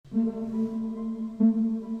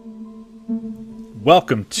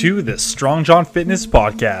Welcome to the Strong John Fitness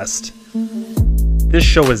Podcast. This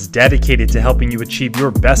show is dedicated to helping you achieve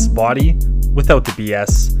your best body without the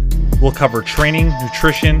BS. We'll cover training,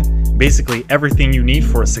 nutrition, basically everything you need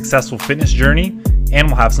for a successful fitness journey, and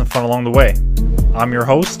we'll have some fun along the way. I'm your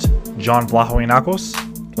host, John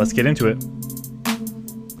Vlahoinakos. Let's get into it.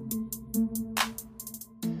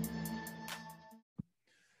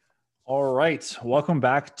 All right, welcome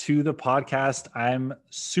back to the podcast. I'm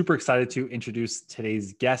super excited to introduce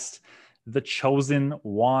today's guest, the chosen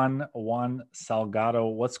Juan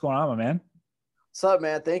Salgado. What's going on, my man? What's up,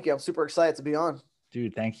 man? Thank you. I'm super excited to be on.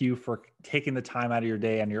 Dude, thank you for taking the time out of your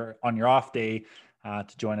day and on your off day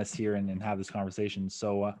to join us here and have this conversation.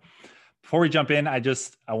 So before we jump in, I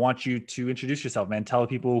want you to introduce yourself, man. Tell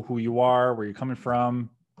people who you are, where you're coming from,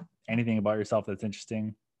 anything about yourself that's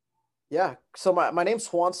interesting. Yeah. So my name's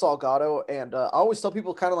Juan Salgado, and I always tell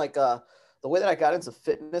people kind of like the way that I got into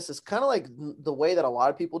fitness is kind of like the way that a lot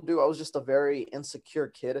of people do. I was just a very insecure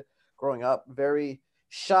kid growing up, very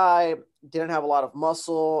shy, didn't have a lot of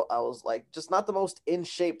muscle. I was like just not the most in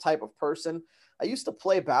shape type of person. I used to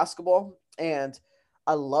play basketball and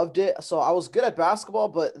I loved it. So I was good at basketball,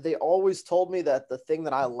 but they always told me that the thing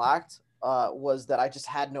that I lacked was that I just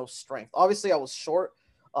had no strength. Obviously, I was short,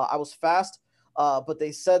 I was fast. But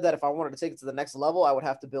they said that if I wanted to take it to the next level, I would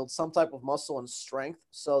have to build some type of muscle and strength.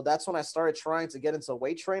 So that's when I started trying to get into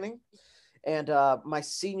weight training. And my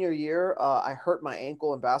senior year, I hurt my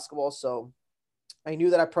ankle in basketball. So I knew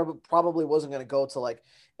that I probably wasn't going to go to like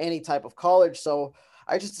any type of college. So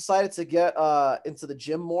I just decided to get into the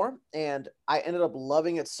gym more. And I ended up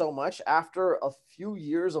loving it so much. After a few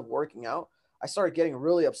years of working out, I started getting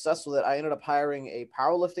really obsessed with it. I ended up hiring a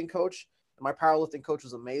powerlifting coach. My powerlifting coach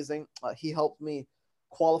was amazing. He helped me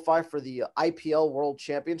qualify for the IPL World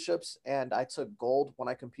Championships, and I took gold when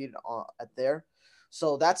I competed at there.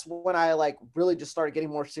 So that's when I like really just started getting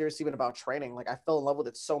more serious even about training. Like I fell in love with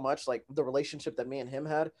it so much, like the relationship that me and him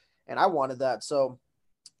had, and I wanted that. So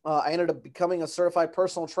I ended up becoming a certified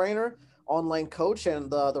personal trainer, online coach, and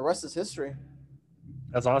the rest is history.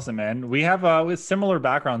 That's awesome, man. We have with similar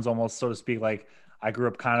backgrounds almost, so to speak. Like I grew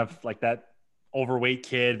up kind of like that overweight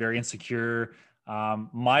kid, very insecure.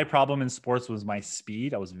 My problem in sports was my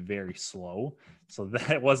speed. I was very slow. So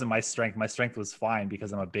that wasn't my strength. My strength was fine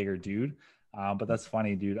because I'm a bigger dude. But that's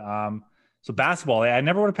funny, dude. So basketball, I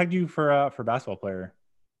never would have pegged you for basketball player.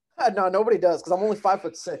 No, nobody does because I'm only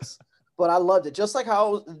 5'6", but I loved it. Just like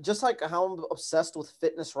how I'm obsessed with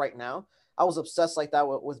fitness right now. I was obsessed like that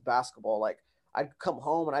with basketball. Like I'd come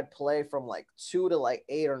home and I'd play from like 2 to like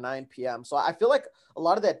 8 or 9 p.m. So I feel like a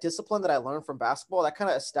lot of that discipline that I learned from basketball, that kind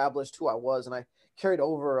of established who I was. And I carried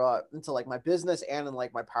over into like my business and in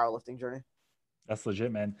like my powerlifting journey. That's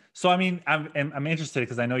legit, man. So, I mean, I'm interested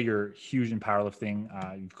because I know you're huge in powerlifting.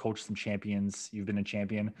 You've coached some champions, you've been a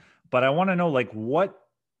champion, but I want to know like what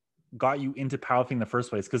got you into powerlifting in the first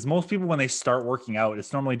place? Because most people, when they start working out,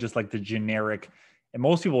 it's normally just like the generic, and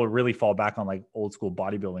most people really fall back on like old school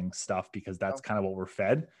bodybuilding stuff because that's kind of what we're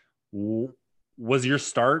fed. Was your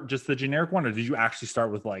start just the generic one, or did you actually start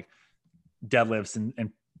with like deadlifts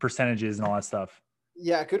and percentages and all that stuff?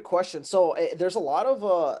 Yeah, good question. So there's a lot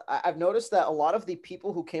of I've noticed that a lot of the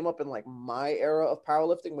people who came up in like my era of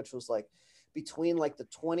powerlifting, which was like between like the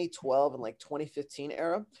 2012 and like 2015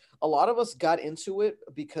 era, a lot of us got into it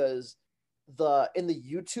because in the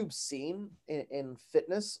YouTube scene in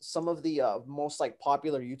fitness, some of the most like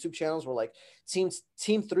popular YouTube channels were like Team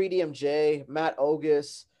 3DMJ, Matt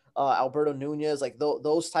Ogus, Alberto Nunez, like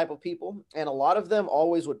those type of people, and a lot of them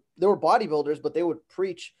they were bodybuilders, but they would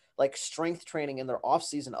preach like strength training in their off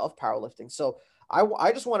season of powerlifting. So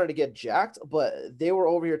I just wanted to get jacked, but they were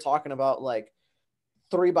over here talking about like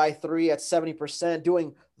 3x3 at 70%,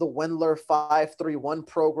 doing the Wendler 531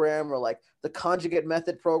 program or like the conjugate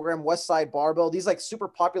method program, West Side Barbell, these like super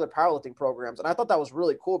popular powerlifting programs. And I thought that was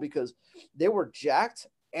really cool because they were jacked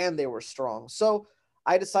and they were strong. So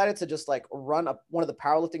I decided to just like run one of the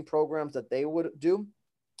powerlifting programs that they would do.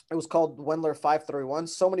 It was called Wendler 531.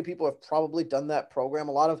 So many people have probably done that program.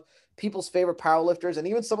 A lot of people's favorite powerlifters and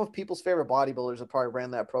even some of people's favorite bodybuilders have probably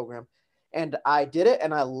ran that program. And I did it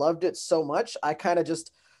and I loved it so much. I kind of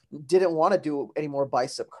just didn't want to do any more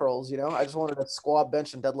bicep curls. I just wanted to squat,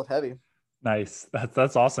 bench, and deadlift heavy. Nice.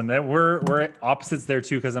 That's awesome. That we're opposites there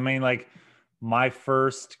too. Cause I mean, like my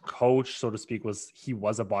first coach, so to speak, he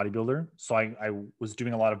was a bodybuilder. So I was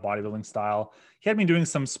doing a lot of bodybuilding style. He had me doing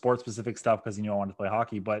some sport specific stuff because he knew I wanted to play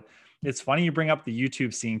hockey. But it's funny you bring up the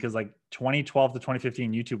YouTube scene because like 2012 to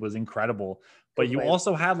 2015 YouTube was incredible. But you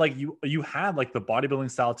also had like you had like the bodybuilding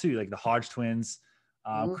style too, like the Hodge twins,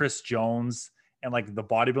 Chris Jones. and like the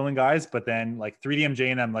bodybuilding guys, but then like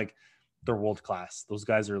 3DMJ and I'm like, they're world class. Those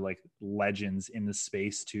guys are like legends in the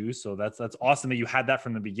space too. So that's awesome that you had that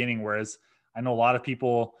from the beginning. Whereas I know a lot of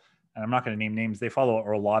people, and I'm not going to name names, they follow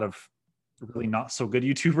a lot of really not so good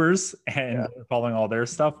YouTubers and following all their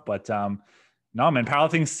stuff. But no, man,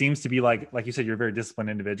 powerlifting seems to be like you said, you're a very disciplined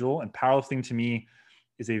individual, and powerlifting to me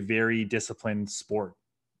is a very disciplined sport.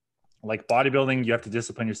 Like bodybuilding, you have to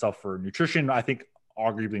discipline yourself for nutrition. I think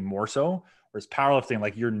arguably more so. Whereas powerlifting,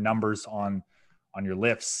 like your numbers on your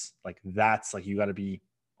lifts, like that's like you got to be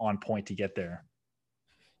on point to get there.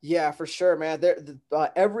 Yeah, for sure, man.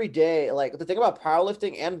 Every day, like the thing about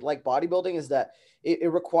powerlifting and like bodybuilding is that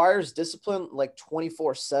it requires discipline like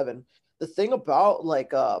 24/7. The thing about like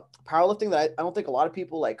powerlifting that I don't think a lot of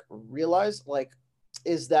people like realize like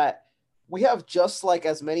is that we have just like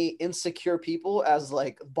as many insecure people as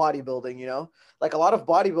like bodybuilding, you know? Like a lot of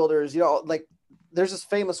bodybuilders, you know, like there's this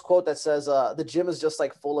famous quote that says the gym is just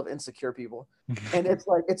like full of insecure people. And it's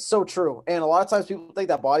like it's so true. And a lot of times people think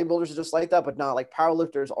that bodybuilders are just like that, but not, like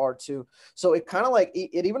powerlifters are too. So it kind of like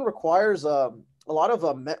it even requires a lot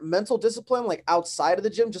of mental discipline like outside of the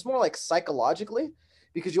gym, just more like psychologically,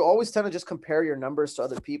 because you always tend to just compare your numbers to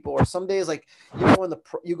other people. Or some days like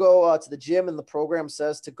you go to the gym and the program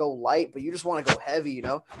says to go light, but you just want to go heavy, you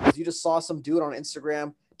know, because you just saw some dude on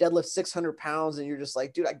Instagram deadlift 600 pounds and you're just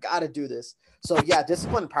like, dude, I gotta do this. So yeah,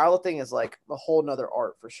 discipline powerlifting is like a whole nother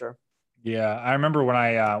art for sure. Yeah, I remember when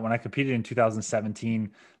I competed in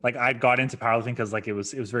 2017, like I got into powerlifting because like it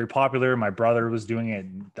was very popular. My brother was doing it,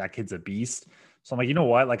 and that kid's a beast. So I'm like, you know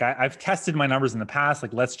what? Like I've tested my numbers in the past.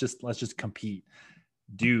 Like let's just compete,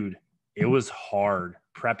 dude. It was hard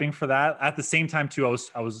prepping for that. At the same time, too,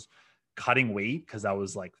 I was cutting weight because I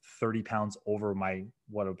was like 30 pounds over my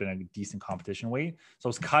what would have been a decent competition weight. So I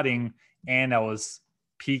was cutting and I was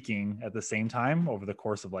peaking at the same time over the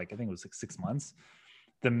course of like I think it was like 6 months.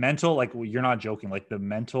 The mental, like you're not joking, like the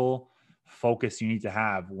mental focus you need to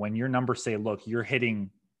have when your numbers say, look, you're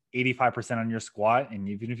hitting 85% on your squat. And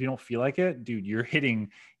even if you don't feel like it, dude, you're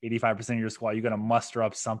hitting 85% of your squat. You got to muster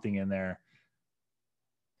up something in there.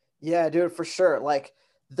 Yeah, dude, for sure. Like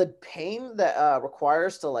the pain that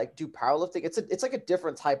requires to like do powerlifting, it's like a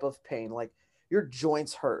different type of pain. Like your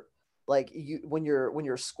joints hurt. Like you when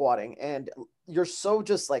you're squatting and you're so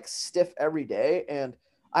just like stiff every day. And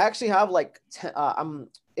I actually have like I'm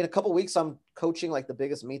in a couple weeks I'm coaching like the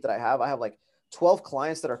biggest meet that I have. I have like 12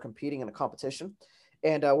 clients that are competing in a competition,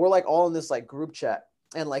 and we're like all in this like group chat.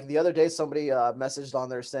 And like the other day, somebody messaged on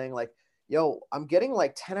there saying like, yo, I'm getting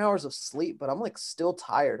like 10 hours of sleep, but I'm like still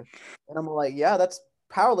tired. And I'm like, yeah, that's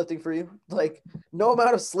powerlifting for you. Like, no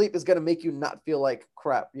amount of sleep is going to make you not feel like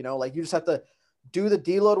crap. You know, like you just have to do the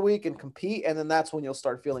deload week and compete. And then that's when you'll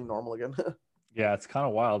start feeling normal again. Yeah, it's kind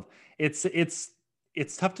of wild. It's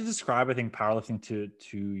tough to describe, I think, powerlifting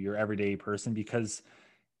to your everyday person because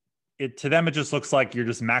it to them it just looks like you're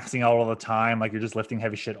just maxing out all the time, like you're just lifting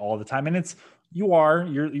heavy shit all the time. And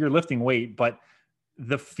you're lifting weight, but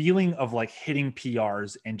the feeling of like hitting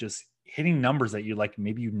PRs and just hitting numbers that you like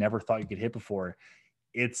maybe you never thought you could hit before,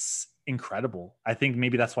 it's incredible. I think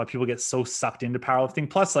maybe that's why people get so sucked into powerlifting.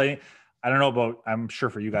 Plus, I don't know about, I'm sure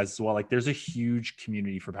for you guys as well, like there's a huge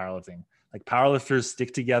community for powerlifting. Like powerlifters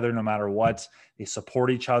stick together no matter what. They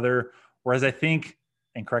support each other. Whereas I think,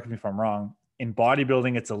 and correct me if I'm wrong, in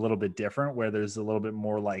bodybuilding, it's a little bit different where there's a little bit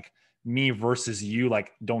more like me versus you,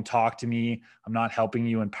 like don't talk to me, I'm not helping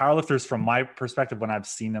you. And powerlifters, from my perspective, when I've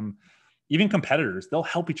seen them, even competitors, they'll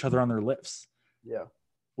help each other on their lifts. Yeah.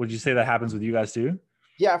 Would you say that happens with you guys too?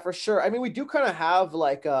 Yeah, for sure. I mean, we do kind of have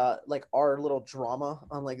like our little drama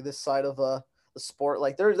on like this side of the sport.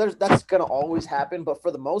 Like there's that's gonna always happen, but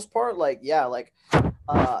for the most part, like yeah, like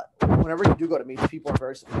whenever you do go to meet, people are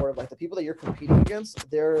very supportive. Like the people that you're competing against,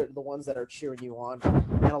 they're the ones that are cheering you on.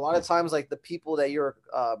 And a lot of times, like the people that you're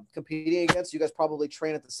competing against, you guys probably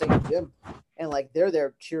train at the same gym, and like they're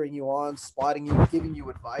there cheering you on, spotting you, giving you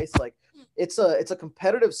advice. Like it's a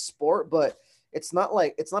competitive sport, but it's not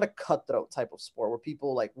a cutthroat type of sport where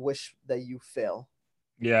people like wish that you fail.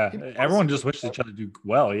 Yeah, People want to see everyone just you wishes fail. each other do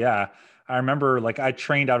well. Yeah, I remember like I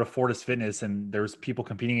trained out of Fortis Fitness, and there was people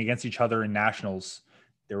competing against each other in nationals.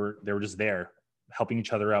 They were just there, helping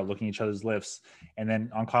each other out, looking at each other's lifts. And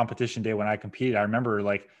then on competition day when I competed, I remember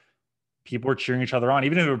like people were cheering each other on,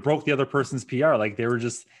 even if it broke the other person's PR. Like they were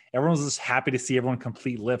just everyone was just happy to see everyone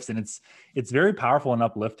complete lifts, and it's very powerful and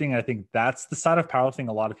uplifting. And I think that's the side of powerlifting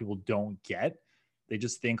a lot of people don't get. They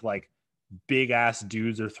just think like big ass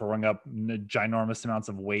dudes are throwing up ginormous amounts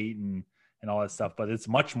of weight and all that stuff, but it's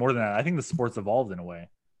much more than that. I think the sport's evolved in a way.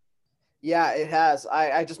 Yeah, it has.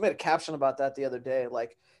 I just made a caption about that the other day,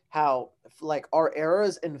 like how like our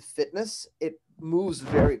eras in fitness, it moves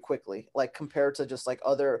very quickly, like compared to just like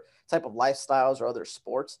other type of lifestyles or other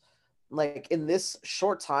sports. Like in this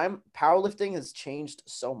short time, powerlifting has changed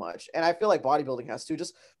so much. And I feel like bodybuilding has too.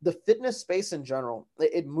 Just the fitness space in general,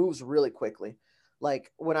 it moves really quickly.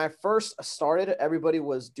 Like when I first started, everybody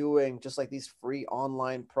was doing just like these free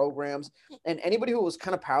online programs. And anybody who was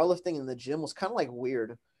kind of powerlifting in the gym was kind of like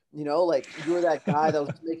weird. Like you were that guy that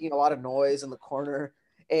was making a lot of noise in the corner.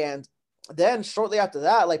 And then shortly after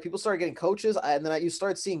that, like people started getting coaches, and then you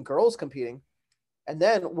started seeing girls competing. And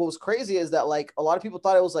then what was crazy is that like a lot of people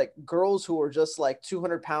thought it was like girls who were just like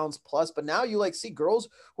 200 pounds plus, but now you like see girls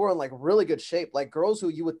who are in like really good shape, like girls who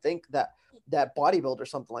you would think that bodybuild or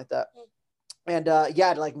something like that. And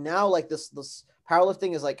yeah, like now like this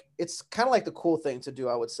powerlifting is like, it's kind of like the cool thing to do,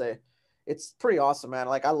 I would say. It's pretty awesome, man.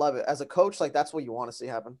 Like I love it. As a coach, like that's what you want to see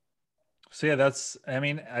happen. So yeah,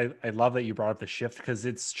 I love that you brought up the shift, because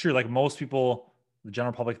it's true. Like most people, the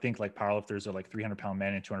general public think like powerlifters are like 300-pound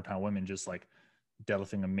men and 200-pound women, just like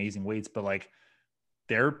deadlifting amazing weights. But like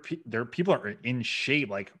their people are in shape,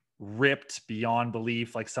 like ripped beyond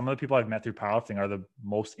belief. Like some of the people I've met through powerlifting are the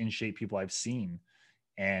most in shape people I've seen.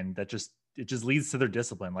 And it just leads to their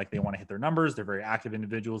discipline. Like they want to hit their numbers. They're very active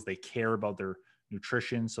individuals. They care about their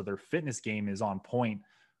nutrition. So their fitness game is on point,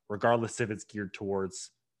 regardless if it's geared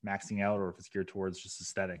towards maxing out or if it's geared towards just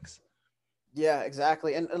aesthetics. Yeah,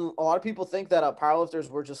 exactly. And a lot of people think that powerlifters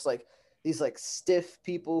were just like these like stiff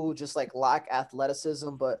people who just like lack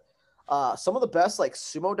athleticism, but some of the best like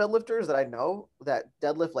sumo deadlifters that I know that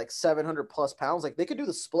deadlift like 700 plus pounds, like they could do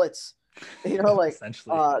the splits. Like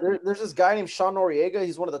Essentially. there's this guy named Sean Noriega.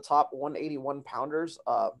 He's one of the top 181 pounders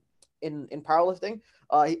in powerlifting.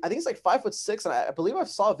 I think he's like 5'6", and I believe I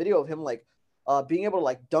saw a video of him like being able to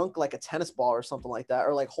like dunk like a tennis ball or something like that,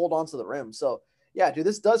 or like hold on to the rim. So yeah, dude,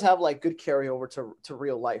 this does have like good carryover to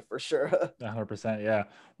real life for sure. 100%.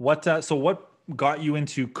 Yeah. So what got you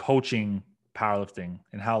into coaching powerlifting,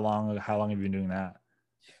 and how long have you been doing that?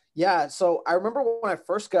 Yeah, so I remember when I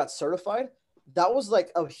first got certified, that was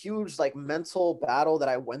like a huge like mental battle that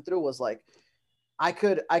I went through. Was like I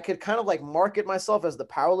could kind of like market myself as the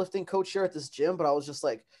powerlifting coach here at this gym, but I was just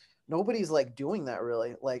like, nobody's like doing that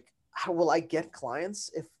really. Like, how will I get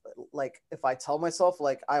clients if I tell myself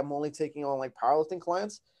like I'm only taking on like powerlifting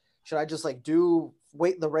clients? Should I just like do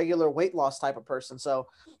the regular weight loss type of person? So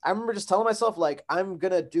I remember just telling myself like I'm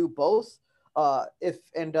gonna do both. If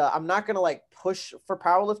and I'm not gonna like push for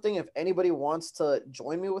powerlifting. If anybody wants to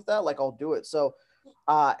join me with that, like I'll do it. So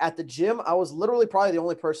at the gym, I was literally probably the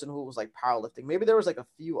only person who was like powerlifting. Maybe there was like a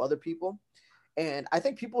few other people. And I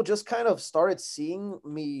think people just kind of started seeing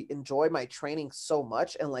me enjoy my training so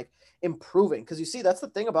much and like improving. Cause you see, that's the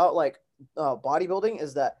thing about like bodybuilding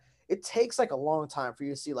is that it takes like a long time for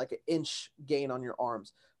you to see like an inch gain on your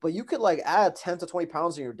arms. But you could like add 10 to 20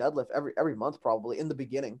 pounds in your deadlift every month, probably in the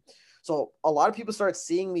beginning. So a lot of people started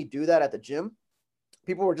seeing me do that at the gym.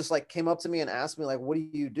 People were just like came up to me and asked me like, what do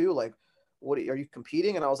you do? Like, are you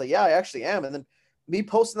competing? And I was like, yeah, I actually am. And then me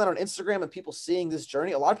posting that on Instagram and people seeing this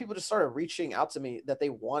journey, a lot of people just started reaching out to me that they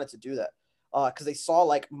wanted to do that because they saw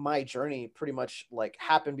like my journey pretty much like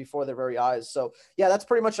happen before their very eyes. So yeah, that's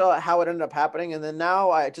pretty much how it ended up happening. And then now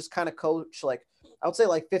I just kind of coach like I would say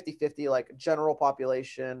like 50-50, like general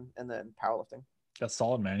population and then powerlifting. That's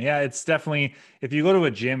solid, man. Yeah, it's definitely, if you go to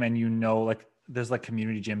a gym and like there's like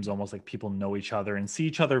community gyms, almost like people know each other and see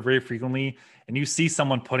each other very frequently, and you see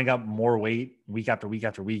someone putting up more weight week after week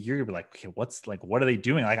after week, you're gonna be like, okay, what are they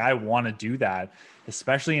doing? Like, I want to do that.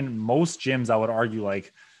 Especially in most gyms, I would argue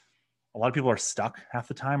like a lot of people are stuck half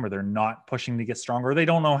the time, or they're not pushing to get stronger, or they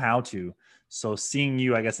don't know how to. So seeing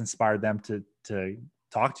you, I guess, inspired them to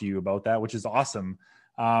talk to you about that, which is awesome.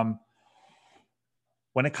 When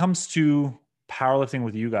it comes to powerlifting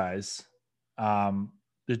with you guys,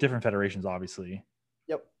 there's different federations, obviously.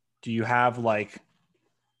 Yep. Do you have like,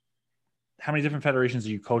 how many different federations are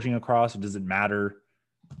you coaching across, or does it matter?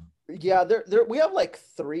 Yeah, we have like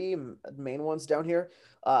three main ones down here.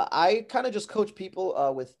 I kind of just coach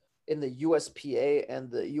people with in the USPA and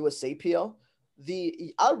the USAPL.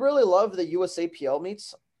 I really love the USAPL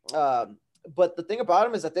meets, but the thing about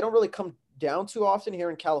them is that they don't really come down too often here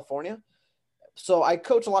in California. So I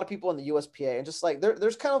coach a lot of people in the USPA, and just like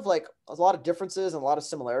there's kind of like a lot of differences and a lot of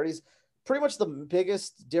similarities. Pretty much the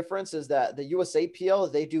biggest difference is that the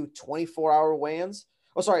USAPL, they do 24-hour weigh-ins.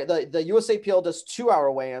 Oh, sorry, the USAPL does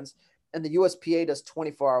 2-hour weigh-ins, and the USPA does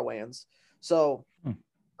 24-hour weigh-ins. So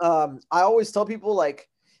I always tell people like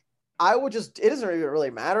it doesn't really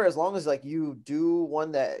matter as long as like you do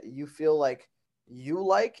one that you feel like you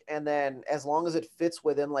like, and then as long as it fits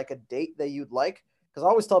within like a date that you'd like. Because I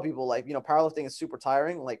always tell people, like, powerlifting is super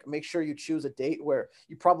tiring. Like, make sure you choose a date where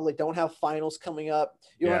you probably don't have finals coming up.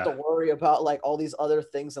 You don't have Yeah. to worry about like all these other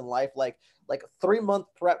things in life, like a 3 month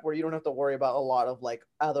prep where you don't have to worry about a lot of like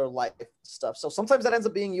other life stuff. So sometimes that ends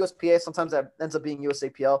up being USPA, sometimes that ends up being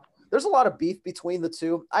USAPL. There's a lot of beef between the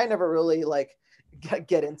two. I never really like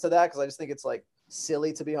get into that because I just think it's like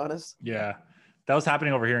silly, to be honest. Yeah. That was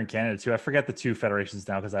happening over here in Canada too. I forget the two federations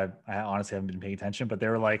now because I honestly haven't been paying attention, but they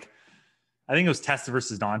were like, I think it was tested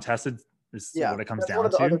versus non-tested is Yeah, what it comes that's one down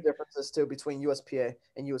of the other to. differences too between USPA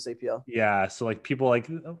and USAPL. Yeah. So like people like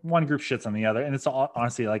one group shits on the other, and it's all,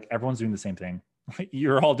 honestly like everyone's doing the same thing.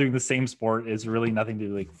 You're all doing the same sport. It's really nothing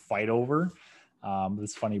to like fight over.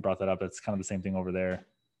 It's funny you brought that up. It's kind of the same thing over there.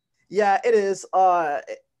 Yeah, it is. I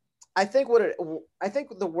think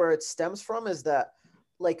the where it stems from is that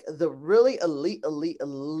like the really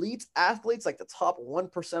elite athletes, like the top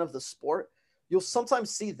 1% of the sport, you'll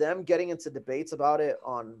sometimes see them getting into debates about it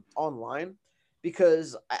online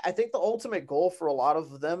because I think the ultimate goal for a lot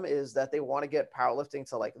of them is that they want to get powerlifting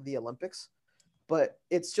to like the Olympics. But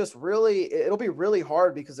it's just really it'll be really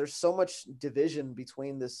hard because there's so much division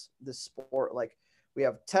between this sport. Like we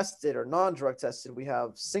have tested or non-drug tested, we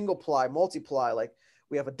have single ply, multiply, like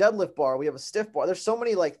we have a deadlift bar, we have a stiff bar. There's so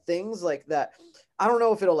many like things like that. I don't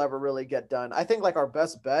know if it'll ever really get done. I think like our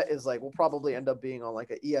best bet is like we'll probably end up being on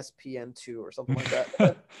like a ESPN2 or something like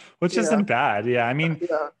that. Which Yeah, isn't bad. Yeah. I mean,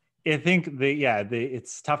 yeah, I think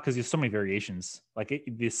it's tough because there's so many variations. Like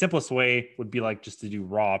the simplest way would be like just to do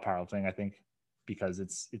raw powerlifting, I think, because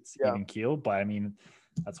it's yeah. even keel. But I mean,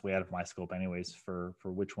 that's way out of my scope, anyways, for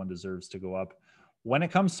which one deserves to go up. When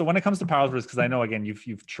it comes to powerlifters, because I know again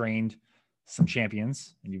you've trained some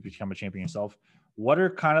champions and you've become a champion yourself. What are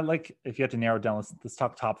kind of like, if you had to narrow it down, let's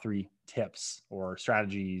talk top 3 tips or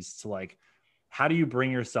strategies to like, how do you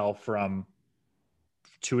bring yourself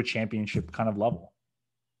to a championship kind of level?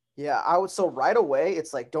 Yeah, I would. So right away,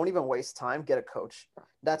 it's like don't even waste time. Get a coach.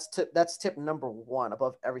 That's tip number one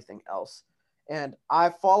above everything else. And I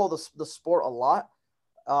follow the sport a lot.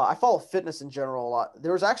 I follow fitness in general a lot.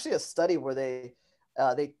 There was actually a study where they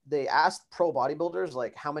asked pro bodybuilders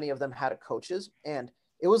like how many of them had a coaches, and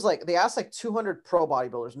it was like they asked like 200 pro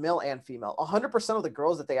bodybuilders, male and female. 100% of the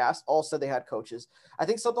girls that they asked all said they had coaches. I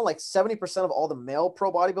think something like 70% of all the male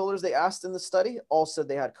pro bodybuilders they asked in the study all said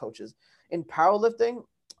they had coaches. In powerlifting,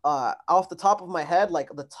 off the top of my head, like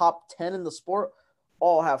the top 10 in the sport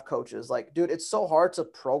all have coaches. Like, dude, it's so hard to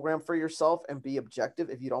program for yourself and be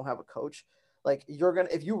objective if you don't have a coach. Like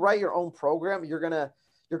if you write your own program, you're gonna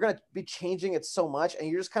be changing it so much, and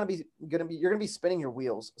you're just kind of you're gonna be spinning your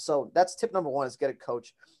wheels. So that's tip number one is get a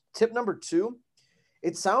coach. Tip number two,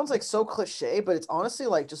 it sounds like so cliche, but it's honestly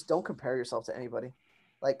like just don't compare yourself to anybody.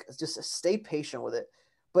 Like just stay patient with it.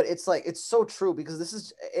 But it's like it's so true because this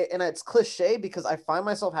is and it's cliche because I find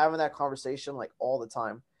myself having that conversation like all the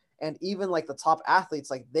time. And even like the top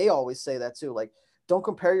athletes, like they always say that too. Like don't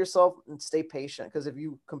compare yourself and stay patient because if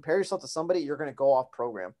you compare yourself to somebody, you're gonna go off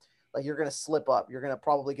program. Like you're gonna slip up. You're gonna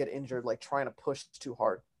probably get injured like trying to push too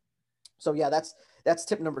hard. So yeah, that's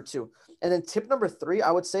tip number two. And then tip number three,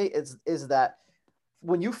 I would say is that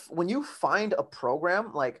when you find a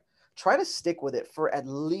program, like try to stick with it for at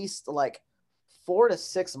least like 4 to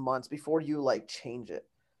 6 months before you like change it.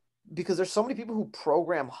 Because there's so many people who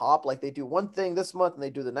program hop, like they do one thing this month and they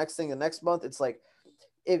do the next thing the next month. It's like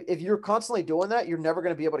if you're constantly doing that, you're never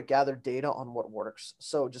going to be able to gather data on what works.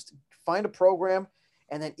 So just find a program.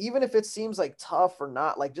 And then even if it seems like tough or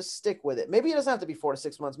not, like just stick with it. Maybe it doesn't have to be 4 to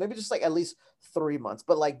 6 months, maybe just like at least 3 months,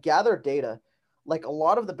 but like gather data. Like a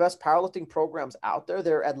lot of the best powerlifting programs out there,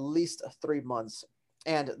 they're at least 3 months.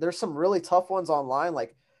 And there's some really tough ones online.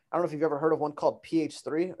 Like, I don't know if you've ever heard of one called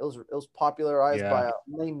PH3. It was popularized Yeah. by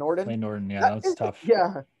Lane Norton. Lane Norton. Yeah. That's tough.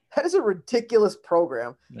 Yeah, that is a ridiculous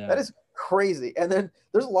program. Yeah. That is crazy. And then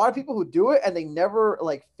there's a lot of people who do it and they never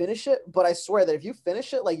like finish it. But I swear that if you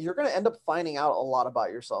finish it, like you're gonna end up finding out a lot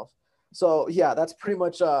about yourself. So yeah, that's pretty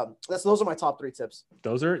much those are my top 3 tips.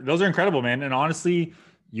 Those are incredible, man. And honestly,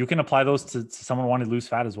 you can apply those to someone wanting to lose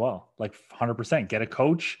fat as well. Like 100%. Get a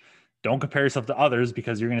coach. Don't compare yourself to others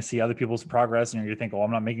because you're going to see other people's progress and you're going to think, oh, I'm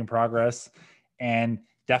not making progress. And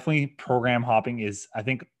definitely program hopping is, I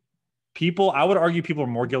think I would argue people are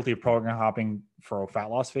more guilty of program hopping for a fat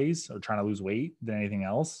loss phase or trying to lose weight than anything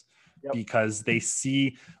else. Yep. Because they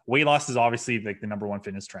see weight loss is obviously like the number one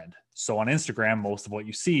fitness trend. So on Instagram, most of what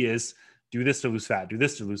you see is do this to lose fat, do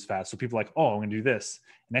this to lose fat. So people are like, oh, I'm going to do this.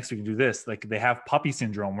 Next we can do this. Like they have puppy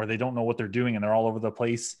syndrome where they don't know what they're doing and they're all over the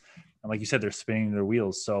place. And like you said, they're spinning their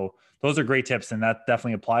wheels. So those are great tips. And that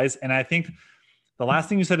definitely applies. And I think the last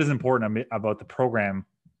thing you said is important about the program,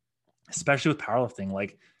 especially with powerlifting.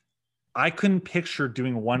 Like I couldn't picture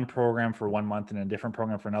doing one program for 1 month and a different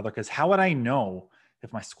program for another. Cause how would I know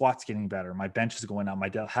if my squat's getting better, my bench is going up,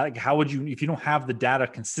 how would you, if you don't have the data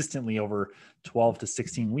consistently over 12 to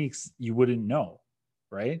 16 weeks, you wouldn't know.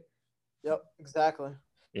 Right. Yep, exactly.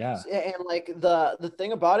 Yeah. And like the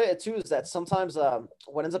thing about it too is that sometimes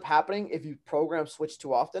what ends up happening if you program switch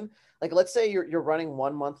too often, like let's say you're running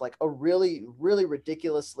 1 month like a really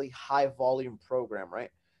ridiculously high volume program, right?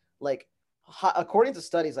 Like according to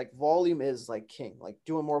studies, like volume is like king. Like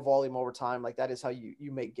doing more volume over time, like that is how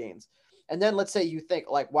you make gains. And then let's say you think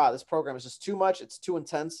like, wow, this program is just too much, it's too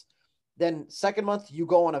intense. Then second month you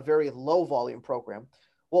go on a very low volume program.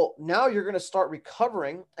 Well, now you're going to start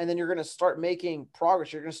recovering and then you're going to start making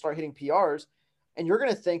progress. You're going to start hitting PRs and you're going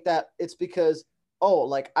to think that it's because, oh,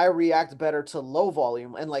 like I react better to low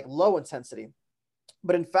volume and like low intensity.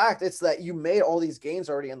 But in fact, it's that you made all these gains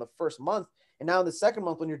already in the first month. And now in the second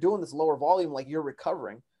month, when you're doing this lower volume, like you're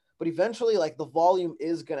recovering. But eventually, like the volume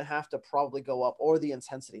is going to have to probably go up or the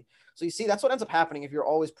intensity. So you see, that's what ends up happening if you're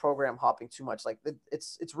always program hopping too much. Like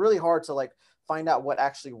it's really hard to like find out what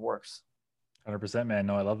actually works. 100%, man.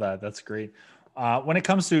 No, I love that. That's great. When it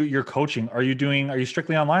comes to your coaching, are you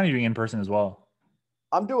strictly online or are you doing in person as well?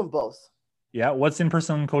 I'm doing both. Yeah. What's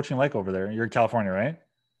in-person coaching like over there? You're in California, right?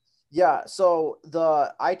 Yeah, so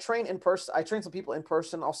the I train in person. I train some people in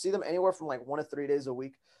person. I'll see them anywhere from like 1 to 3 days a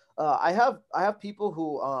week. I have people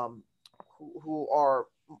who are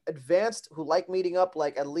advanced who like meeting up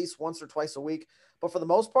like at least once or twice a week. But for the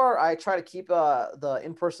most part, I try to keep the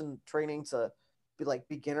in person training to be like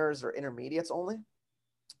beginners or intermediates only.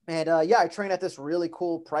 And yeah, I train at this really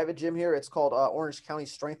cool private gym here. It's called Orange County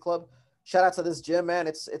Strength Club. Shout out to this gym, man.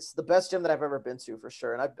 It's the best gym that I've ever been to for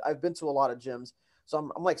sure. And I've been to a lot of gyms, so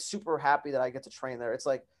I'm like super happy that I get to train there. It's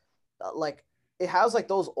like it has like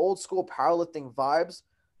those old school powerlifting vibes,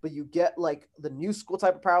 but you get like the new school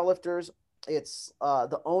type of powerlifters. It's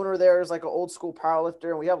the owner there is like an old school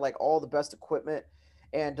powerlifter, and we have like all the best equipment.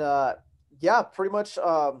 And yeah, pretty much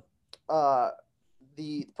uh,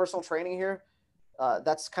 the personal training here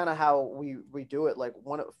that's kind of how we do it. Like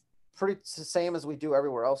one pretty the same as we do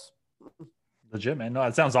everywhere else. Legit, man. No,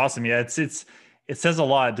 it sounds awesome. Yeah, it says a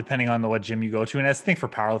lot depending on what gym you go to. And I think for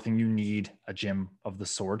powerlifting, you need a gym of the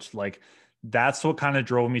sort. Like that's what kind of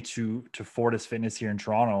drove me to Fortis Fitness here in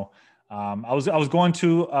Toronto. I was going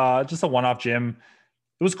to just a one-off gym.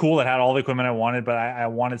 It was cool. It had all the equipment I wanted, but I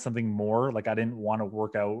wanted something more. Like I didn't want to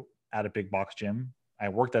work out at a big box gym. I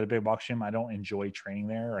worked at a big box gym. I don't enjoy training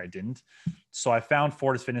there, or I didn't. So I found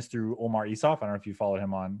Fortis Fitness through Omar Isuf. I don't know if you followed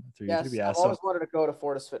him on through YouTube. Yes, Yeah. I've So always wanted to go to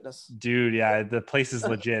Fortis Fitness. dude, yeah, the place is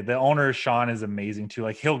legit. The owner, Sean, is amazing too.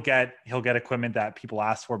 Like he'll get equipment that people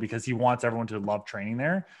ask for because he wants everyone to love training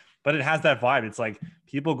there. But it has that vibe. It's like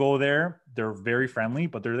people go there, they're very friendly,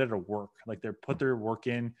 but they're there to work. Like they're put their work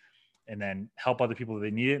in and then help other people if they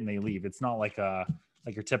need it and they leave. It's not like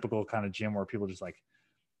your typical kind of gym where people just like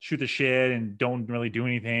shoot the shit and don't really do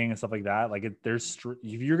anything and stuff like that. Like if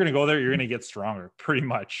you're gonna go there, you're gonna get stronger, pretty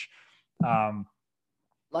much. Um,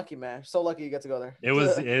 Lucky man, so lucky you get to go there. it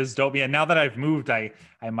was dope. Yeah, now that I've moved, I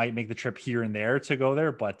might make the trip here and there to go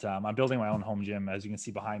there, but I'm building my own home gym. As you can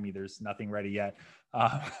see behind me, there's nothing ready yet.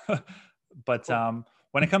 Uh, but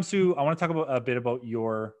when it comes to, I want to talk about a bit about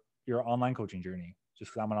your online coaching journey.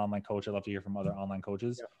 Just because I'm an online coach, I'd love to hear from other online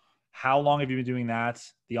coaches. Yeah. How long have you been doing that,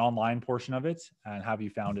 the online portion of it, and have you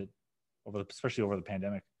found it especially over the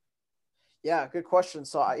pandemic? Yeah, good question.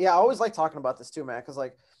 So yeah, I always like talking about this too, man, because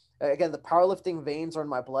like again, the powerlifting veins are in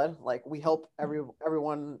my blood. Like we help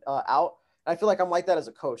everyone out. And I feel like I'm like that as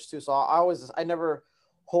a coach too. So I never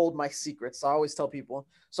hold my secrets. I always tell people.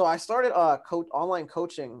 So I started online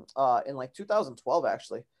coaching in like 2012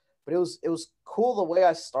 actually, but it was cool the way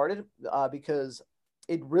I started because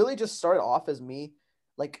it really just started off as me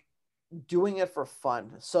like doing it for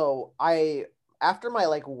fun. So I after my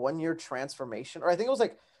like 1 year transformation, or I think it was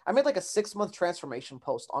like I made like a 6 month transformation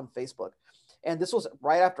post on Facebook. And this was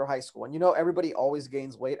right after high school. And everybody always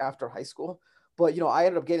gains weight after high school. But I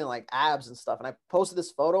ended up getting like abs and stuff. And I posted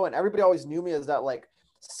this photo, and everybody always knew me as that like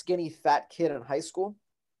skinny fat kid in high school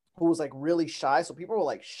who was like really shy. So people were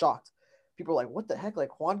like shocked. People were like, what the heck?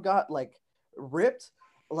 Like Juan got like ripped.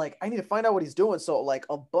 Like I need to find out what he's doing. So like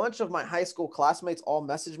a bunch of my high school classmates all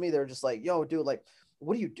messaged me. They're just like, yo, dude, like,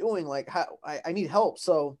 what are you doing? Like, how I need help.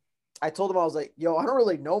 So I told them, I was like, yo, I don't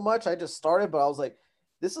really know much. I just started, but I was like,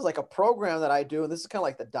 this is like a program that I do, and this is kind of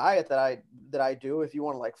like the diet that I do if you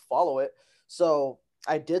want to like follow it. So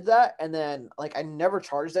I did that, and then like I never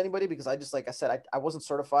charged anybody because I just like I said I wasn't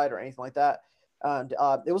certified or anything like that. And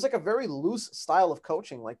it was like a very loose style of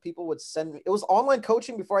coaching. Like people would send me, it was online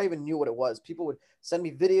coaching before I even knew what it was. People would send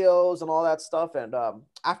me videos and all that stuff. And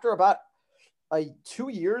after about 2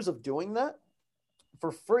 years of doing that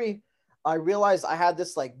for free, I realized I had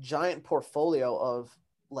this like giant portfolio of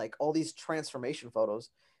like all these transformation photos.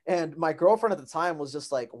 And my girlfriend at the time was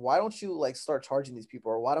just like, why don't you like start charging these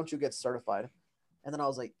people, or why don't you get certified? And then I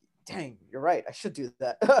was like, dang, you're right. I should do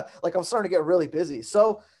that. Like I'm starting to get really busy.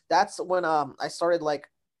 So that's when I started like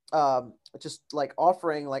just like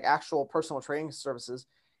offering like actual personal training services.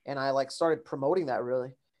 And I like started promoting that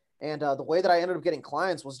really. And the way that I ended up getting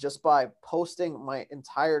clients was just by posting my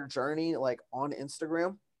entire journey like on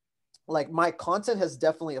Instagram. Like my content has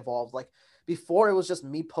definitely evolved. Like before it was just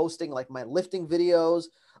me posting like my lifting videos,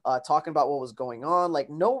 talking about what was going on, like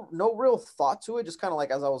no real thought to it, just kind of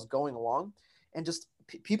like as I was going along. And just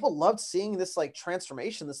people loved seeing this like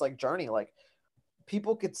transformation, this like journey. Like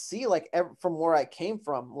people could see like from where I came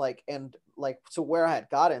from, like, and like to where I had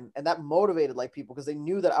gotten. And that motivated like people because they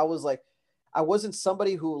knew that I was like, I wasn't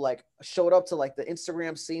somebody who like showed up to like the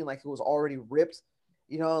Instagram scene like who was already ripped,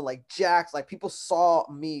 you know, like jacked. Like people saw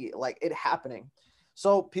me like it happening.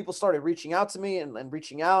 So people started reaching out to me and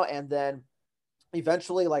reaching out. And then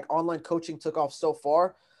eventually like online coaching took off so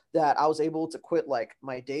far that I was able to quit like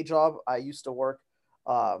my day job. I used to work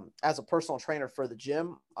as a personal trainer for the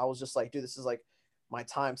gym. I was just like, dude, this is like my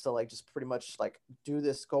time to like just pretty much like do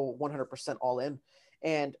this, go 100% all in.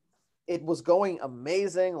 And it was going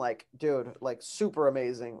amazing. Like, dude, like super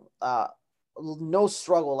amazing. No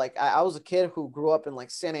struggle. Like I was a kid who grew up in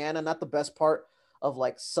like Santa Ana, not the best part of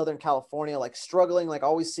like Southern California, like struggling, like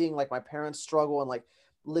always seeing like my parents struggle and like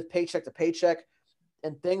live paycheck to paycheck,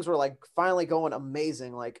 and things were like finally going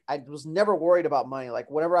amazing. Like I was never worried about money. Like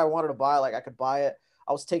whatever I wanted to buy, like I could buy it.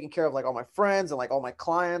 I was taking care of like all my friends and like all my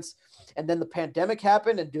clients. And then the pandemic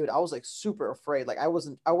happened, and dude, I was like super afraid. Like I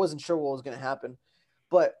wasn't sure what was gonna happen.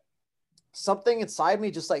 But something inside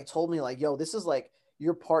me just like told me like, yo, this is like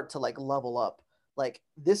your part to like level up. Like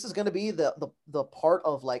this is gonna be the part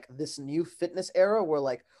of like this new fitness era where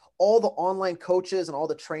like all the online coaches and all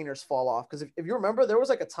the trainers fall off. Because if you remember, there was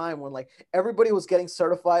like a time when like everybody was getting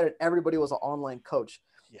certified and everybody was an online coach.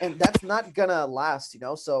 Yeah. And that's not gonna last, you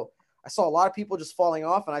know? So I saw a lot of people just falling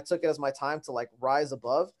off, and I took it as my time to like rise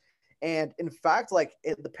above. And in fact, like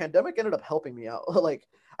the pandemic ended up helping me out. Like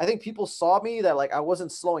I think people saw me that like I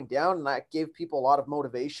wasn't slowing down, and I gave people a lot of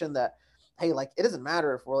motivation that, hey, like it doesn't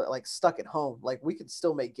matter if we're like stuck at home, like we can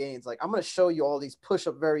still make gains. Like I'm gonna show you all these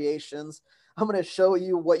push-up variations. I'm gonna show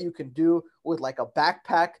you what you can do with like a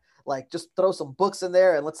backpack. Like just throw some books in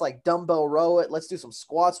there and let's like dumbbell row it. Let's do some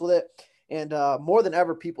squats with it. And more than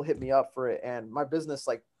ever, people hit me up for it, and my business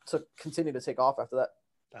like took continued to take off after that.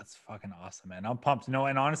 That's fucking awesome, man. I'm pumped. No,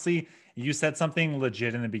 and honestly, you said something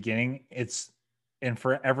legit in the beginning. And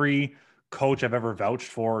for every coach I've ever vouched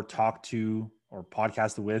for, talked to, or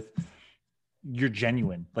podcasted with, you're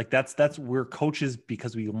genuine. Like that's we're coaches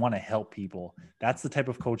because we want to help people. That's the type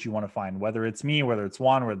of coach you want to find, whether it's me, whether it's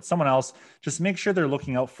Juan, whether it's someone else. Just make sure they're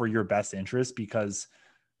looking out for your best interest, because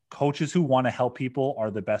coaches who want to help people are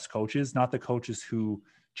the best coaches, not the coaches who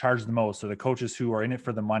charge the most, or the coaches who are in it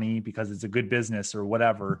for the money because it's a good business or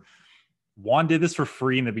whatever. Juan did this for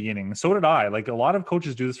free in the beginning. So did I. Like a lot of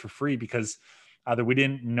coaches do this for free because either we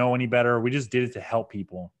didn't know any better, or we just did it to help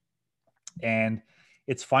people. And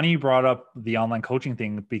it's funny you brought up the online coaching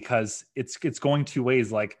thing, because it's going two ways.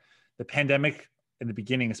 Like the pandemic in the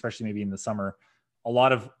beginning, especially maybe in the summer, all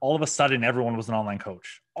of a sudden everyone was an online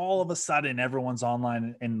coach. All of a sudden everyone's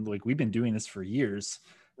online, and like we've been doing this for years.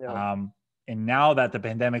 Yeah. And now that the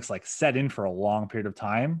pandemic's like set in for a long period of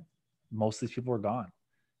time, most of these people are gone.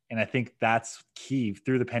 And I think that's key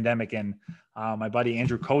through the pandemic. And my buddy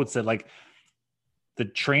Andrew Coates said, like, the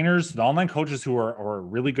trainers, the online coaches who are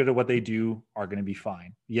really good at what they do are going to be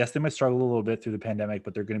fine. Yes, they might struggle a little bit through the pandemic,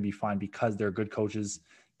 but they're going to be fine because they're good coaches.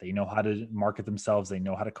 They know how to market themselves. They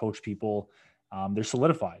know how to coach people. They're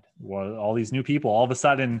solidified. Well, all these new people, all of a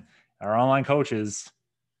sudden, are online coaches.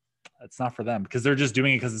 It's not for them because they're just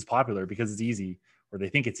doing it because it's popular, because it's easy, or they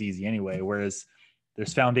think it's easy anyway. Whereas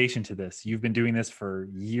there's foundation to this. You've been doing this for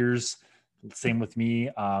years. Same with me.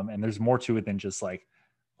 And there's more to it than just like,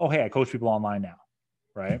 oh, hey, I coach people online now.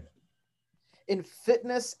 Right. In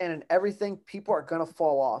fitness and in everything, people are gonna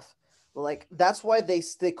fall off. Like that's why they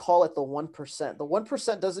call it the 1%. The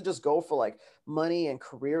 1% doesn't just go for like money and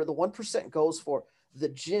career. The 1% goes for the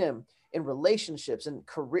gym and relationships and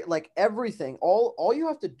career, like everything. All you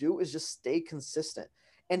have to do is just stay consistent,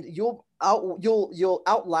 and you'll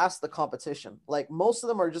outlast the competition. Like most of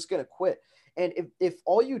them are just gonna quit. And if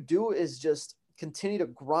all you do is just continue to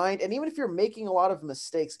grind. And even if you're making a lot of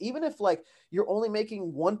mistakes, even if like you're only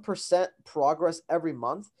making 1% progress every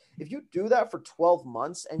month, if you do that for 12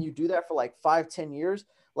 months and you do that for like 5, 10 years,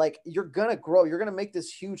 like you're going to grow, you're going to make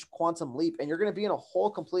this huge quantum leap and you're going to be in a whole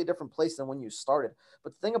completely different place than when you started.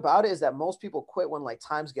 But the thing about it is that most people quit when like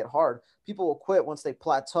times get hard. People will quit once they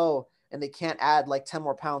plateau and they can't add like 10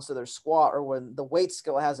 more pounds to their squat, or when the weight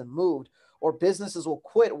scale hasn't moved. Or businesses will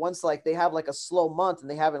quit once like they have like a slow month and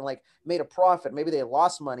they haven't like made a profit. Maybe they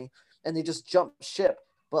lost money and they just jump ship.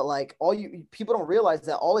 But like people don't realize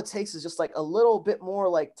that all it takes is just like a little bit more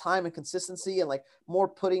like time and consistency, and like more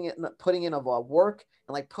putting in of work,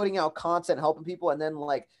 and like putting out content, helping people. And then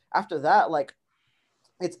like after that, like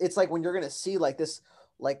it's like when you're going to see like this,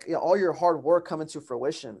 like, you know, all your hard work come into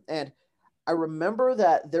fruition. And I remember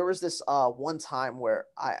that there was this one time where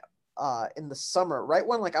I in the summer, right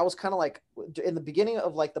when like I was kind of like in the beginning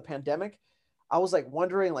of like the pandemic, I was like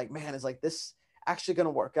wondering like, man, is like this actually going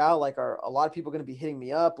to work out? Like, are a lot of people going to be hitting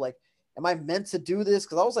me up? Like, am I meant to do this?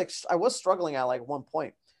 Because I was struggling at like one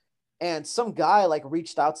point, and some guy like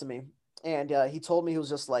reached out to me, and he told me, he was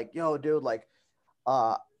just like, yo, dude, like,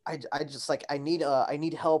 uh, I just like I need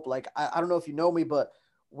help. Like, I don't know if you know me, but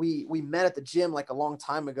we met at the gym like a long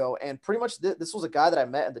time ago, and pretty much this was a guy that I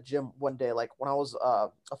met at the gym one day, like when I was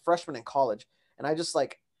a freshman in college. And I just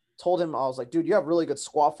like told him, I was like, dude, you have really good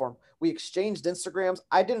squat form. We exchanged Instagrams.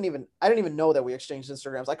 I didn't even know that we exchanged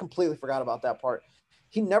Instagrams. I completely forgot about that part.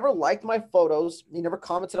 He never liked my photos. He never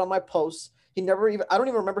commented on my posts. He never even, I don't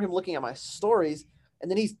even remember him looking at my stories. And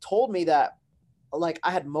then he told me that like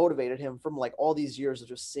I had motivated him from like all these years of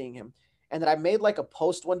just seeing him. And that I made like a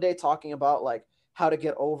post one day talking about like how to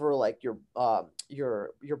get over like your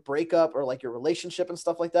breakup or like your relationship and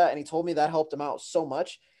stuff like that. And he told me that helped him out so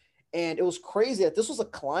much. And it was crazy that this was a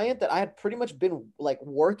client that I had pretty much been like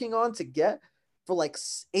working on to get for like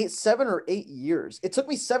 7 or 8 years. It took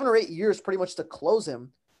me 7 or 8 years pretty much to close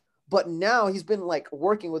him, but now he's been like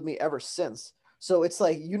working with me ever since. So it's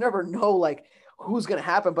like, you never know like who's going to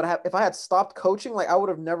happen. But if I had stopped coaching, like I would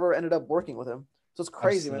have never ended up working with him. So it's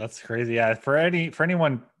crazy, man. That's crazy. Yeah. For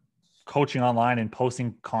anyone coaching online and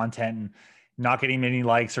posting content and not getting many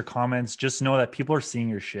likes or comments, just know that people are seeing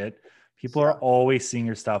your shit. People are always seeing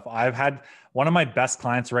your stuff. I've had one of my best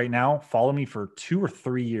clients right now follow me for 2 or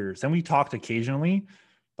 3 years, and we talked occasionally,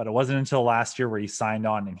 but it wasn't until last year where he signed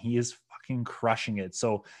on, and he is fucking crushing it.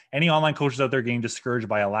 So any online coaches out there getting discouraged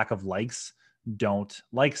by a lack of likes,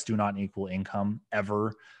 likes do not equal income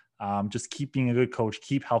ever. Just keep being a good coach,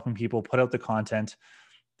 keep helping people, put out the content.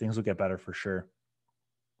 Things will get better for sure.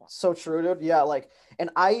 So true, dude. Yeah. Like,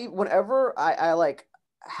 and whenever I like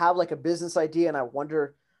have like a business idea and I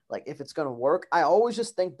wonder like if it's going to work, I always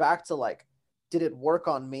just think back to like, did it work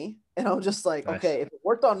on me? And I'm just like, Nice. okay, if it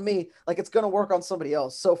worked on me, like it's going to work on somebody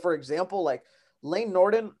else. So for example, like Lane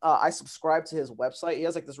Norton, I subscribe to his website. He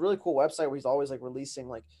has like this really cool website where he's always like releasing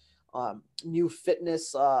like new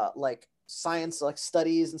fitness, like science, like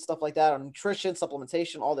studies and stuff like that on nutrition,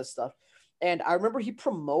 supplementation, all this stuff. And I remember he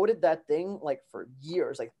promoted that thing like for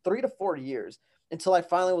years, like 3 to 4 years, until I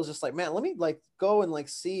finally was just like, man, let me like go and like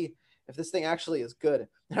see if this thing actually is good.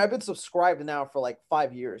 And I've been subscribed now for like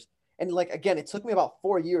 5 years. And like, again, it took me about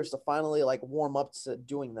 4 years to finally like warm up to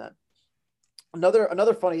doing that.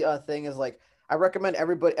 Another funny thing is like, I recommend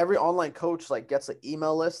every online coach like gets an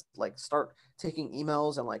email list, like start taking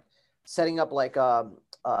emails and like setting up like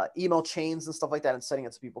email chains and stuff like that and setting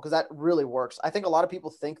it to people, because that really works. I think a lot of people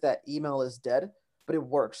think that email is dead, but it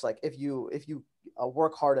works. Like if you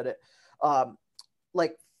work hard at it.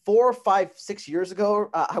 Like 4, 5, 6 years ago,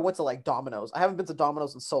 I went to like Domino's. I haven't been to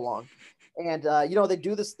Domino's in so long. And you know, they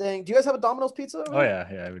do this thing. Do you guys have a Domino's pizza? Oh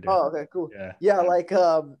yeah, we do. Oh, okay, cool. Yeah, like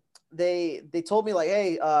they told me like,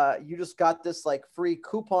 hey, you just got this like free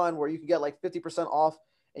coupon where you can get like 50% off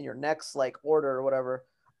in your next like order or whatever.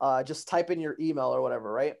 Just type in your email or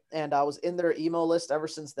whatever, right? And I was in their email list ever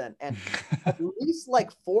since then. And at least like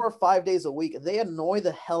 4 or 5 days a week, they annoy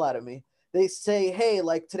the hell out of me. They say, hey,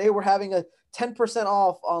 like today we're having a 10%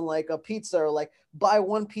 off on like a pizza, or like buy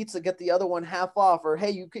one pizza, get the other one half off, or hey,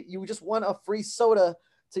 you just want a free soda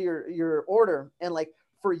to your order. And like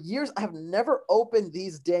for years, I have never opened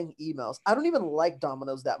these dang emails. I don't even like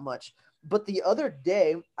Domino's that much. But the other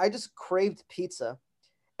day, I just craved pizza.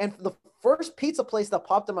 And the first pizza place that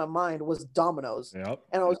popped in my mind was Domino's. Yep.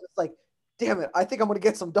 And I was just like, damn it, I think I'm going to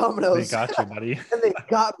get some Domino's. They got you, buddy. And they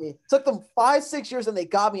got me. It took them 5-6 years and they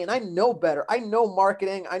got me. And I know better. I know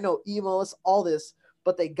marketing. I know emails, all this,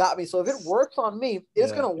 but they got me. So if it works on me,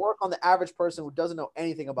 it's going to work on the average person who doesn't know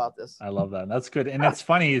anything about this. I love that. That's good. And it's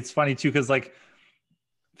funny. It's funny too, because like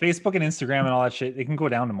Facebook and Instagram and all that shit, it can go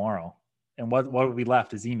down tomorrow. And what would be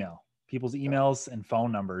left is email. people's emails and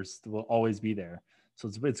phone numbers will always be there. So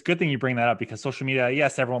it's a good thing you bring that up, because social media,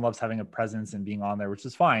 yes, everyone loves having a presence and being on there, which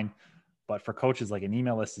is fine. But for coaches, like, an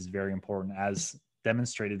email list is very important, as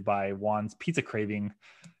demonstrated by Juan's pizza craving.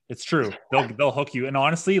 It's true. They'll hook you. And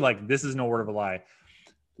honestly, like, this is no word of a lie.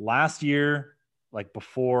 Last year, like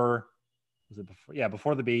before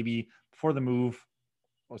the baby, before the move,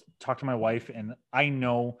 I was talking to my wife, and I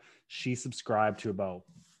know she subscribed to about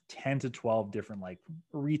 10 to 12 different like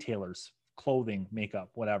retailers, clothing, makeup,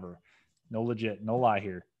 whatever. No legit, no lie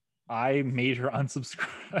here. I made her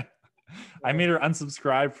unsubscribe. I made her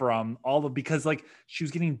unsubscribe from all of, because like she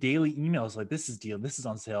was getting daily emails like, this is deal, this is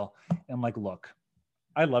on sale. And I'm like, look,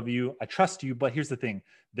 I love you, I trust you, but here's the thing.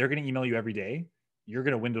 They're going to email you every day. You're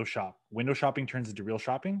going to window shop. Window shopping turns into real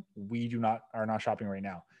shopping. We are not shopping right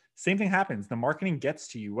now. Same thing happens. The marketing gets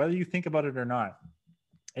to you, whether you think about it or not.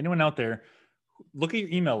 Anyone out there, look at your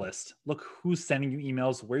email list. Look who's sending you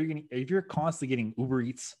emails, where you're getting, if you're constantly getting Uber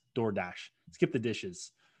Eats, DoorDash, skip the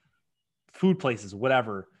dishes, food places,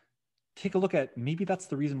 whatever, take a look at, maybe that's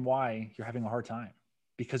the reason why you're having a hard time,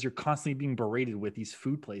 because you're constantly being berated with these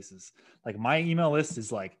food places. Like, my email list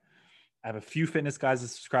is like, I have a few fitness guys that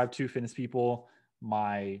subscribe to, fitness people,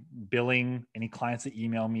 my billing, any clients that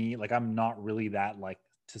email me. Like, I'm not really that like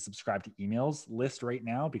to subscribe to emails list right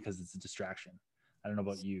now, because it's a distraction. I don't know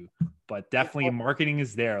about you, but definitely marketing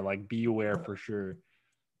is there. Like, be aware for sure.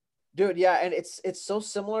 Dude, yeah, and it's so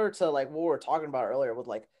similar to like what we were talking about earlier with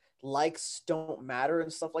like likes don't matter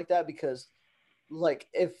and stuff like that, because like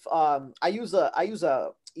if I use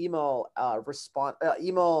a email response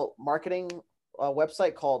email marketing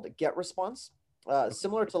website called GetResponse,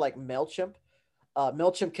 similar to like Mailchimp.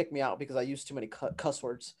 Mailchimp kicked me out because I used too many cuss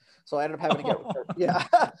words, so I ended up having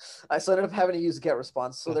to so I ended up having to use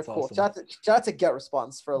GetResponse. So That's they're cool. awesome. Shout out to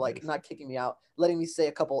GetResponse for like not kicking me out, letting me say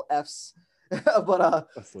a couple F's. But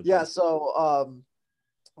yeah, so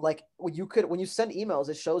like when you send emails,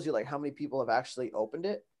 it shows you like how many people have actually opened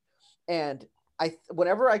it. And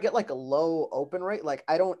whenever I get like a low open rate, like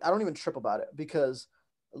I don't even trip about it, because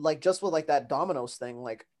like just with like that Domino's thing,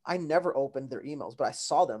 like I never opened their emails, but I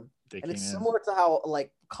saw them. And it's similar to how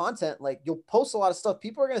like content, like you'll post a lot of stuff,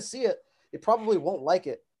 people are going to see it, they probably won't like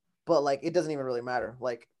it, but like it doesn't even really matter.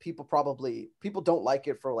 Like people don't like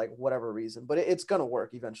it for like whatever reason, but it's going to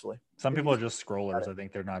work eventually. Some people are just scrollers. I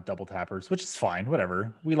think they're not double tappers, which is fine.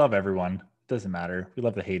 Whatever. We love everyone. Doesn't matter. We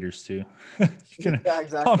love the haters too. Yeah,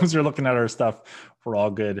 exactly. As long as you're looking at our stuff, we're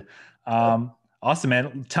all good. Awesome,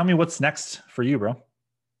 man. Tell me what's next for you, bro.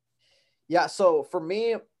 Yeah, so for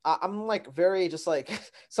me, I'm like very just like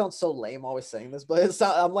sounds so lame always saying this, but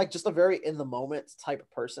I'm like just a very in the moment type of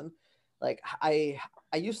person. Like I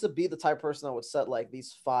used to be the type of person that would set like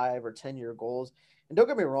these 5 or 10 year goals. And don't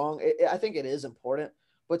get me wrong, I think it is important,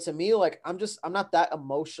 but to me, like I'm not that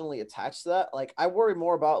emotionally attached to that. Like I worry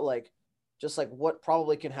more about like just like what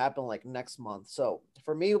probably can happen like next month. So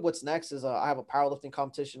for me, what's next is I have a powerlifting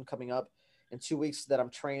competition coming up in 2 weeks that I'm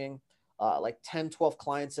training like 10, 12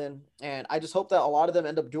 clients in. And I just hope that a lot of them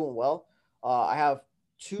end up doing well. I have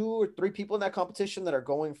 2 or 3 people in that competition that are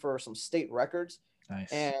going for some state records.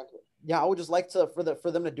 Nice. And yeah, I would just like to,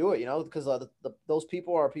 for them to do it, you know, because those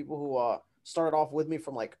people are people who started off with me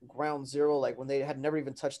from like ground zero, like when they had never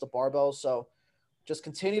even touched the barbell. So just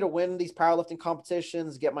continue to win these powerlifting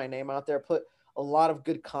competitions, get my name out there, put a lot of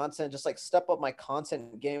good content, just like step up my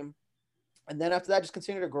content game. And then after that, just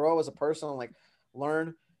continue to grow as a person, like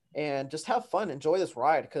learn and just have fun, enjoy this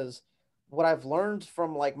ride. Because what I've learned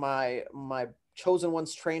from like my chosen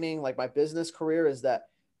ones training, like my business career, is that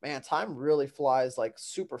man, time really flies like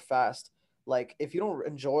super fast. Like if you don't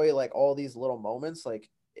enjoy like all these little moments, like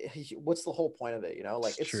what's the whole point of it? You know,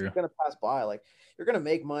 like it's gonna pass by. Like you're gonna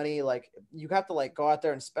make money. Like you have to like go out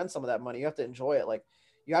there and spend some of that money. You have to enjoy it. Like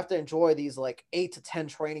you have to enjoy these like 8 to 10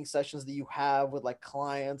 training sessions that you have with like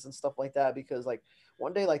clients and stuff like that, because like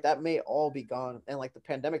one day like that may all be gone, and like the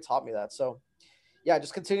pandemic taught me that. So yeah,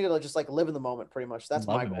 just continue to just like live in the moment, pretty much. That's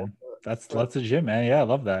my goal. That's legit, man. Yeah, I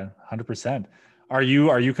love that. 100%. Are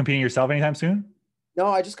you competing yourself anytime soon? No,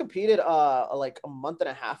 I just competed like a month and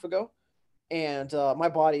a half ago, and my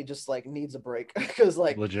body just like needs a break because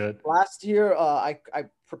like legit last year I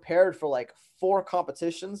prepared for like 4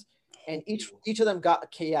 competitions, and each of them got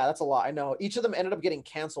that's a lot, I know. Each of them ended up getting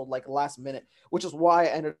canceled like last minute, which is why I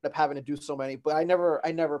ended up having to do so many, but I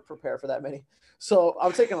never prepare for that many. So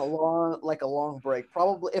I'm taking a long break.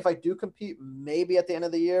 Probably if I do compete, maybe at the end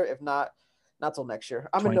of the year. If not till next year.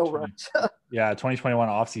 I'm in no rush. Yeah, 2021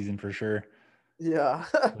 off season for sure. Yeah.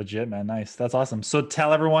 Legit, man. Nice. That's awesome. So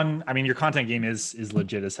tell everyone, I mean, your content game is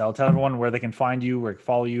legit as hell. Tell everyone where they can find you, where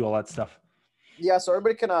follow you, all that stuff. Yeah, so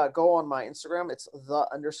everybody can go on my Instagram. It's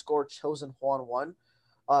 _chosen Juan 1.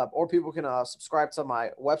 Or people can subscribe to my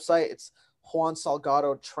website. It's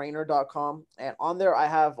juansalgadotrainer.com. And on there, I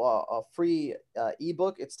have a free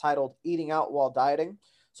ebook. It's titled Eating Out While Dieting.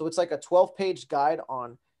 So it's like a 12-page guide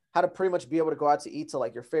on how to pretty much be able to go out to eat to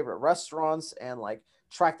like your favorite restaurants and like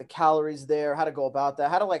track the calories there, how to go about that,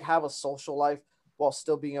 how to like have a social life while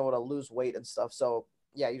still being able to lose weight and stuff. So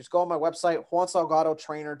yeah, you just go on my website,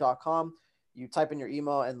 juansalgadotrainer.com. You type in your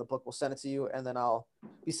email and the book will send it to you. And then I'll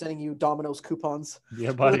be sending you Domino's coupons Yeah,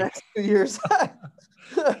 for the buddy. next 2 years.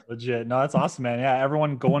 Legit. No, that's awesome, man. Yeah,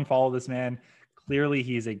 everyone go and follow this man. Clearly,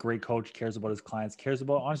 he's a great coach, cares about his clients, cares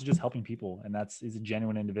about honestly just helping people. And he's a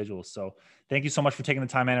genuine individual. So thank you so much for taking the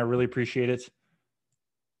time, man. I really appreciate it.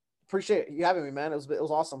 Appreciate you having me, man. It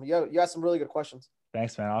was awesome. You had some really good questions.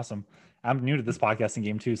 Thanks, man. Awesome. I'm new to this podcasting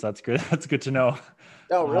game too, so that's good. That's good to know.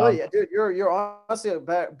 Oh, really? Yeah, dude, you're honestly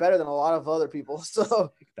better than a lot of other people.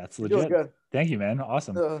 So that's legit. Good. Thank you, man.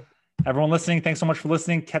 Awesome. Everyone listening, thanks so much for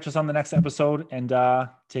listening. Catch us on the next episode and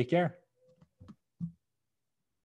take care.